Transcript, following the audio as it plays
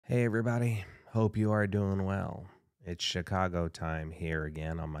Hey everybody, hope you are doing well. It's Chicago time here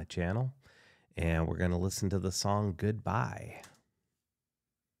again on my channel, and we're going to listen to the song Goodbye.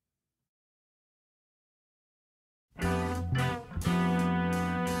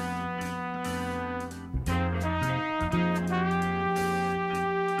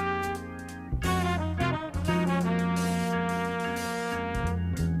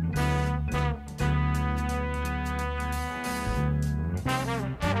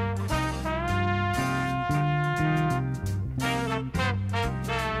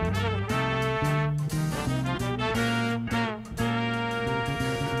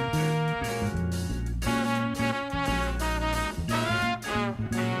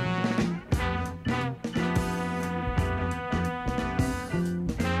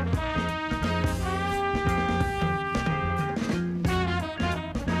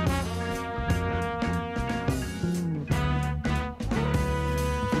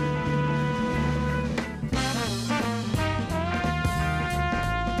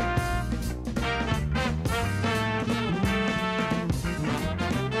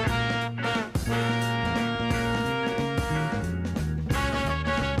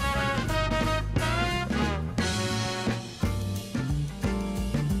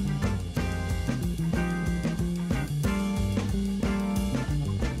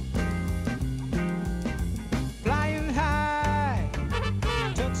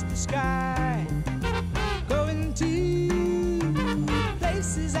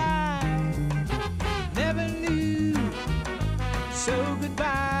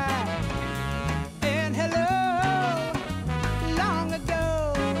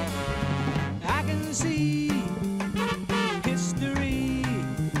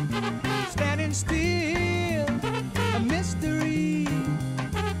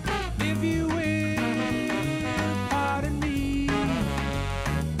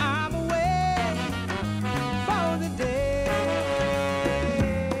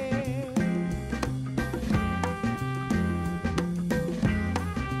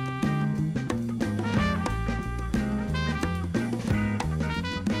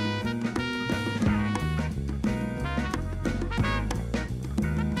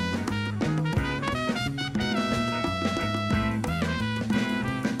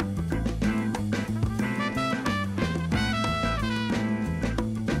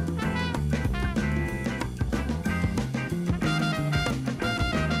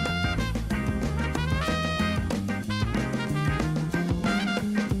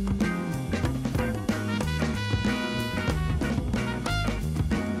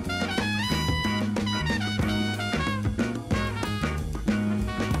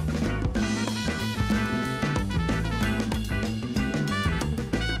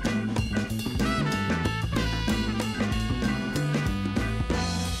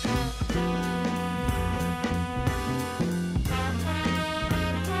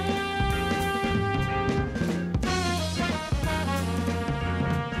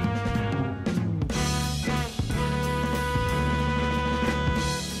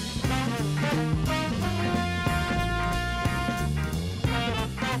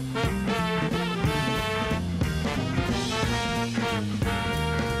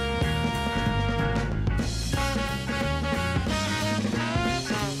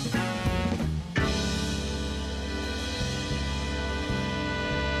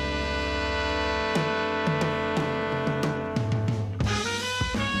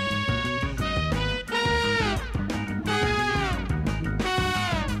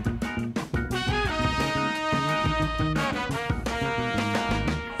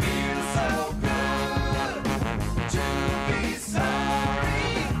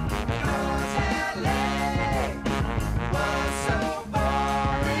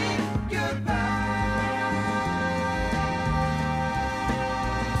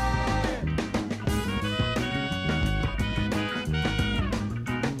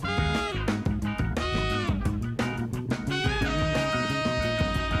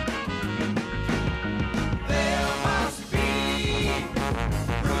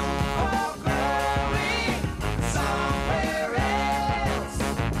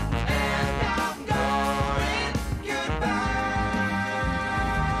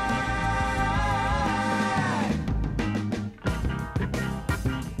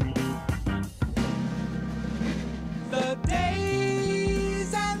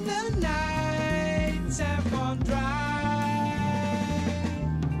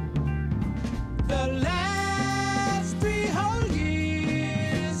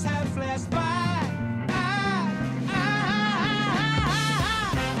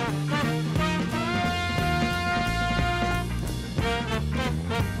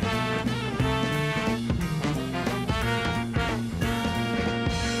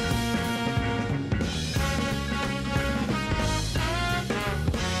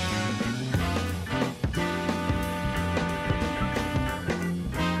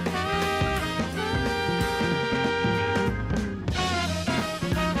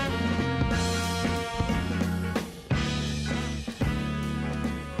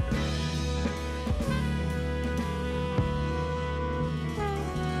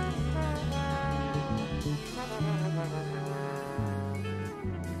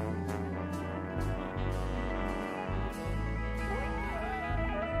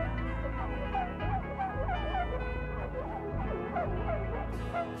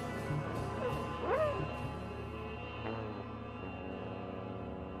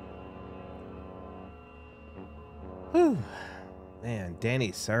 Whew. Man,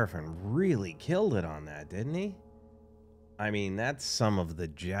 Danny Serafin really killed it on that, didn't he? I mean, that's some of the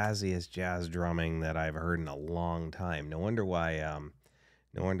jazziest jazz drumming that I've heard in a long time. No wonder why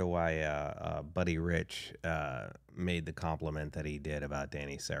Buddy Rich made the compliment that he did about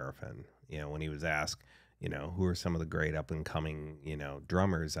Danny Serafin. When he was asked, who are some of the great up and coming,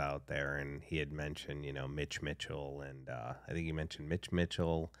 drummers out there, and he had mentioned, Mitch Mitchell, and I think he mentioned Mitch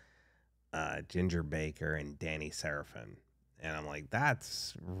Mitchell, Ginger Baker, and Danny Serafin. And I'm like,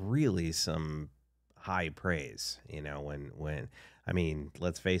 that's really some high praise, when I mean,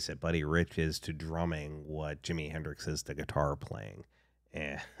 let's face it, Buddy Rich is to drumming what Jimi Hendrix is to guitar playing.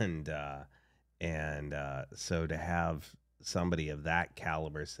 And so to have somebody of that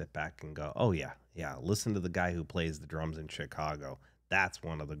caliber sit back and go, oh yeah, listen to the guy who plays the drums in Chicago. That's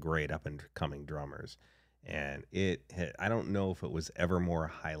one of the great up and coming drummers. And I don't know if it was ever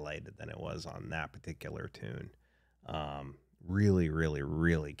more highlighted than it was on that particular tune. Really, really,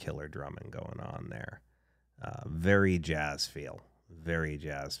 really killer drumming going on there. Very jazz feel. Very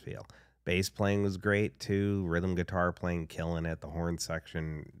jazz feel. Bass playing was great too. Rhythm guitar playing, killing it. The horn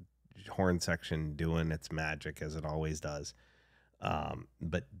section doing its magic as it always does.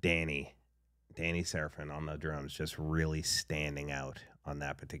 But Danny Serafin on the drums just really standing out on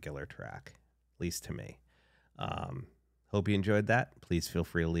that particular track, at least to me. Hope you enjoyed that. Please feel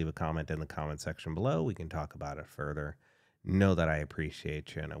free to leave a comment in the comment section below. We can talk about it further. Know that I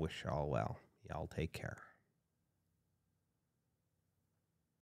appreciate you and I wish you all well. Y'all take care.